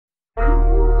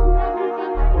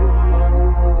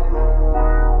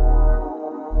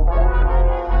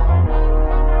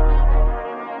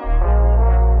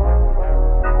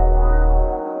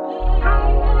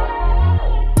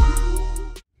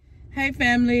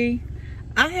family.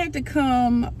 I had to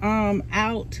come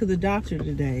out to the doctor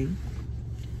today,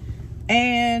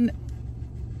 and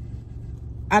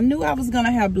I knew I was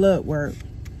gonna have blood work,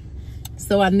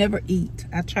 so I never eat.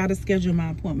 I try to schedule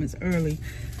my appointments early,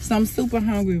 so I'm super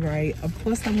hungry, right? Of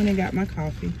course, I went and got my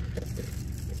coffee,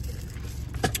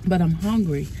 but I'm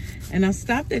hungry. And I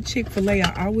stopped at Chick-fil-A.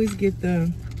 I always get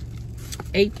the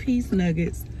 8-piece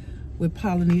nuggets with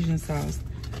Polynesian sauce.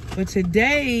 But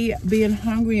today, being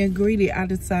hungry and greedy, I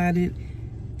decided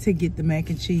to get the mac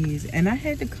and cheese. And I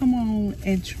had to come on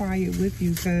and try it with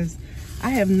you because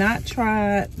I have not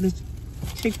tried the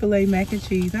Chick-fil-A mac and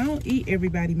cheese. I don't eat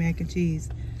everybody mac and cheese.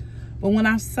 But when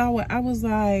I saw it, I was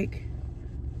like,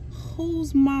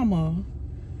 whose mama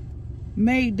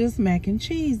made this mac and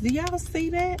cheese? Do y'all see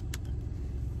that?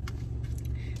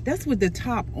 That's with the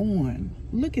top on.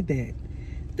 Look at that.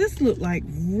 This look like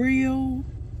real,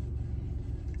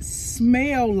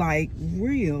 smell like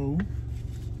real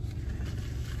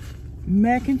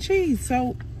mac and cheese.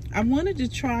 So I wanted to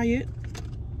try it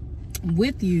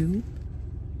with you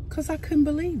because I couldn't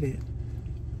believe it.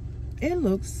 It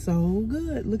looks so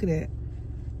good. Look at that.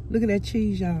 Look at that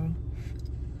cheese, y'all.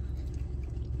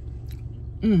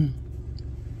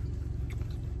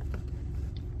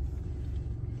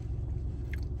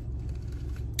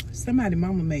 Somebody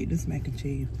mama made this mac and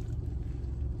cheese.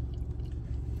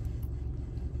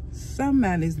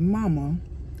 Somebody's mama,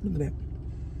 look at that,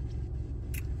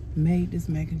 made this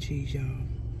mac and cheese, y'all.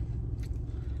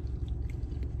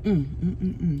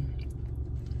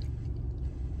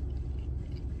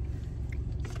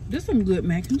 This some good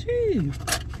mac and cheese.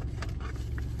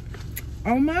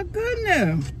 Oh my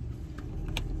goodness.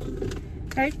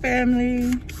 Hey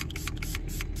family.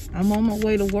 I'm on my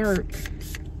way to work.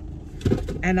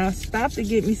 And I stopped to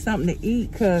get me something to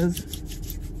eat because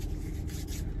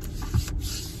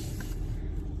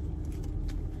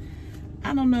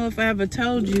I don't know if I ever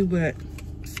told you, but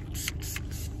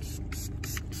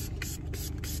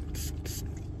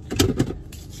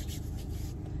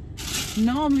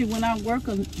normally when I work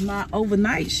my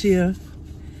overnight shift,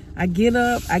 I get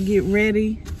up, I get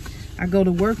ready, I go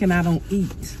to work, and I don't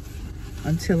eat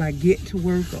until I get to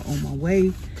work, or on my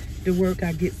way to work,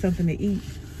 I get something to eat.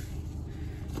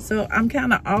 So I'm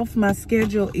kind of off my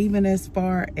schedule even as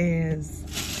far as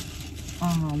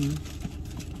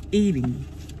eating.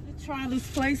 I tried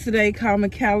this place today called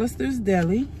McAllister's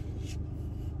Deli.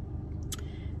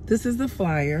 This is the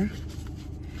flyer.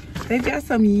 They've got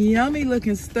some yummy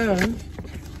looking stuff.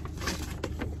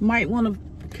 Might want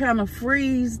to kind of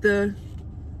freeze the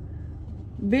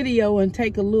video and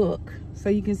take a look so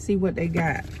you can see what they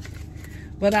got.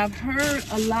 But I've heard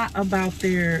a lot about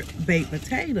their baked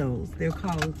potatoes. They're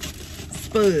called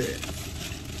spuds.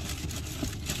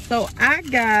 So I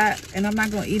got, and I'm not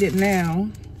gonna eat it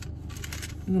now,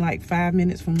 in like 5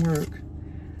 minutes from work.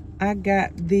 I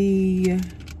got the,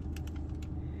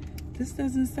 this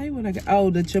doesn't say what I got.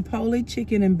 Oh, the Chipotle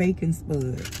chicken and bacon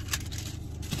spud.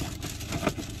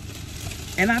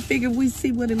 And I figured we'd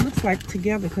see what it looks like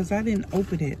together because I didn't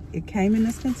open it. It came in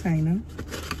this container.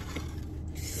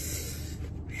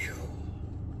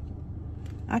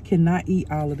 I cannot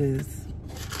eat all of this.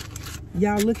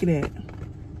 Y'all look at that.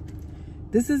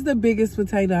 This is the biggest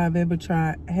potato I've ever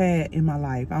had in my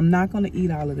life. I'm not gonna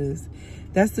eat all of this.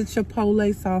 That's the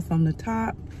Chipotle sauce on the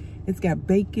top. It's got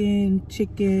bacon,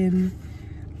 chicken.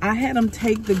 I had them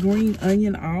take the green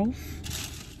onion off.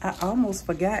 I almost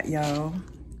forgot, y'all.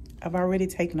 I've already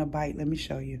taken a bite. Let me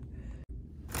show you.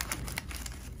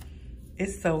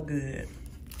 It's so good.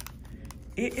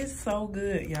 It is so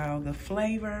good, y'all. The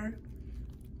flavor.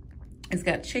 It's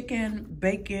got chicken,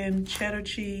 bacon, cheddar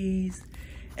cheese,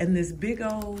 and this big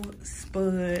old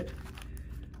spud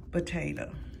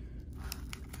potato.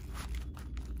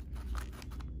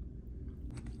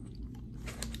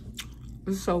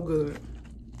 It's so good.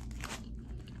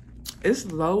 It's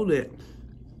loaded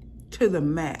to the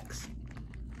max.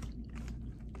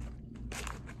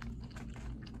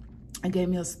 I gave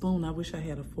me a spoon. I wish I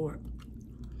had a fork.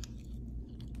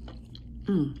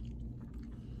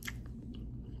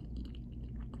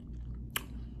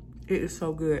 It is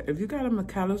so good. If you got a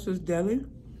McAllister's Deli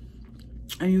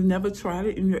and you've never tried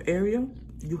it in your area,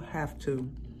 you have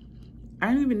to. I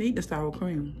didn't even need the sour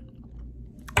cream.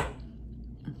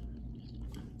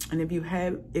 And if you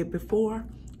had it before,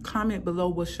 comment below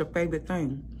what's your favorite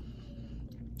thing.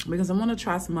 Because I want to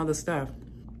try some other stuff.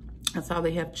 I saw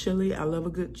they have chili. I love a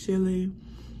good chili.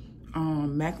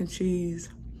 Mac and cheese.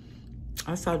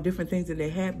 I saw different things that they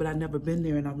had, but I've never been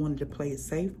there and I wanted to play it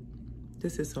safe.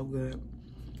 This is so good.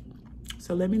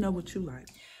 So let me know what you like.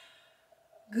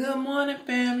 Good morning,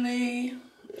 family.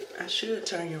 I should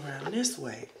turn you around this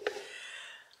way.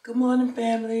 Good morning,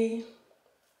 family.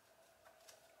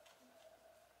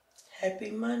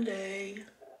 Happy Monday.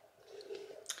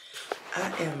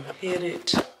 I am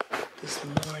headed this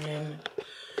morning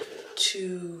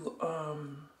to,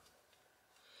 I'm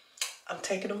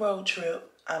taking a road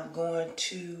trip. I'm going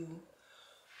to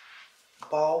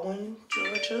Baldwin,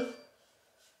 Georgia.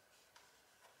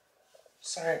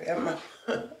 Sorry, I got my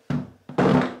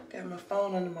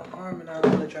phone under my arm and I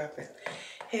don't want to drop it.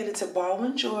 Headed to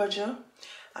Baldwin, Georgia.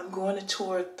 I'm going to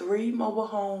tour 3 mobile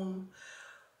home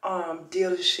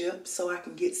dealerships so I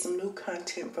can get some new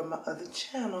content from my other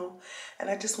channel. And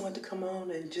I just wanted to come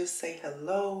on and just say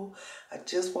hello. I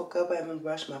just woke up. I haven't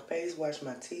brushed my face, washed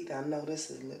my teeth. I know this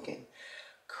is looking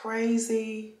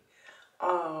crazy.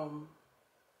 But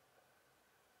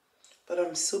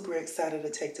I'm super excited to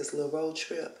take this little road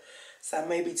trip. So I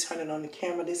may be turning on the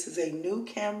camera. This is a new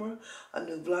camera, a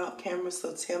new vlog camera.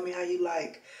 So tell me how you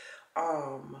like,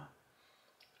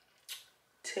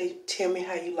 tell me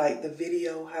how you like the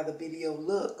video, how the video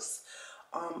looks.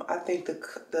 I think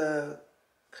the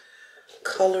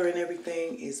color and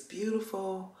everything is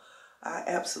beautiful. I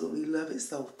absolutely love it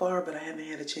so far, but I haven't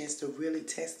had a chance to really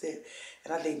test it.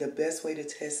 And I think the best way to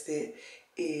test it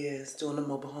is doing the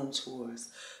mobile home tours.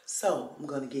 So I'm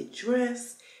going to get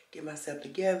dressed, get myself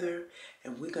together,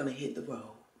 and we're going to hit the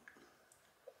road.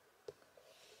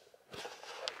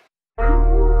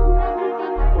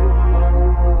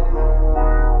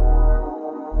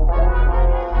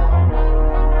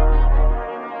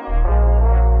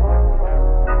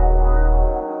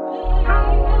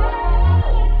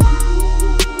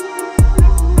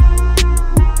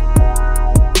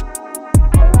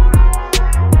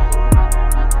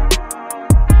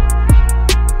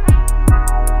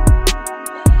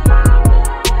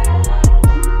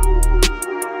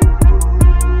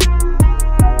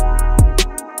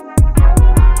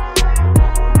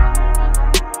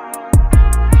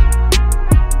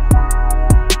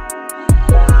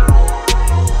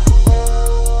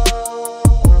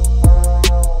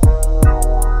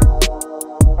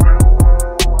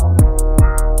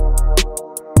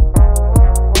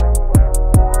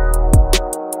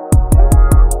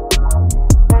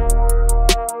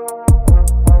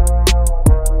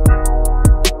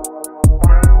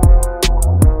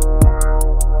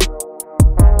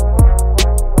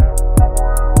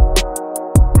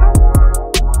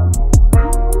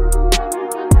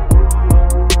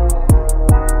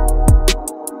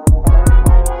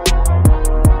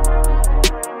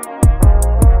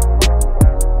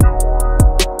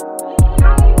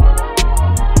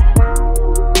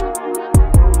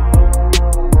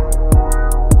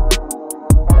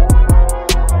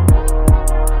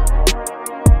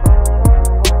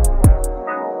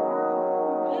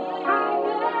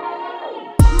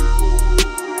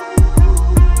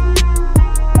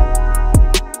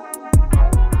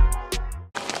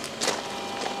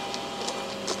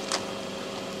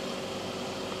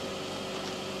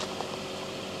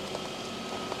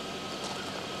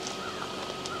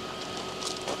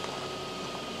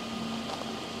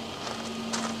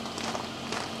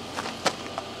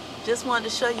 Just wanted to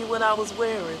show you what I was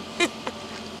wearing.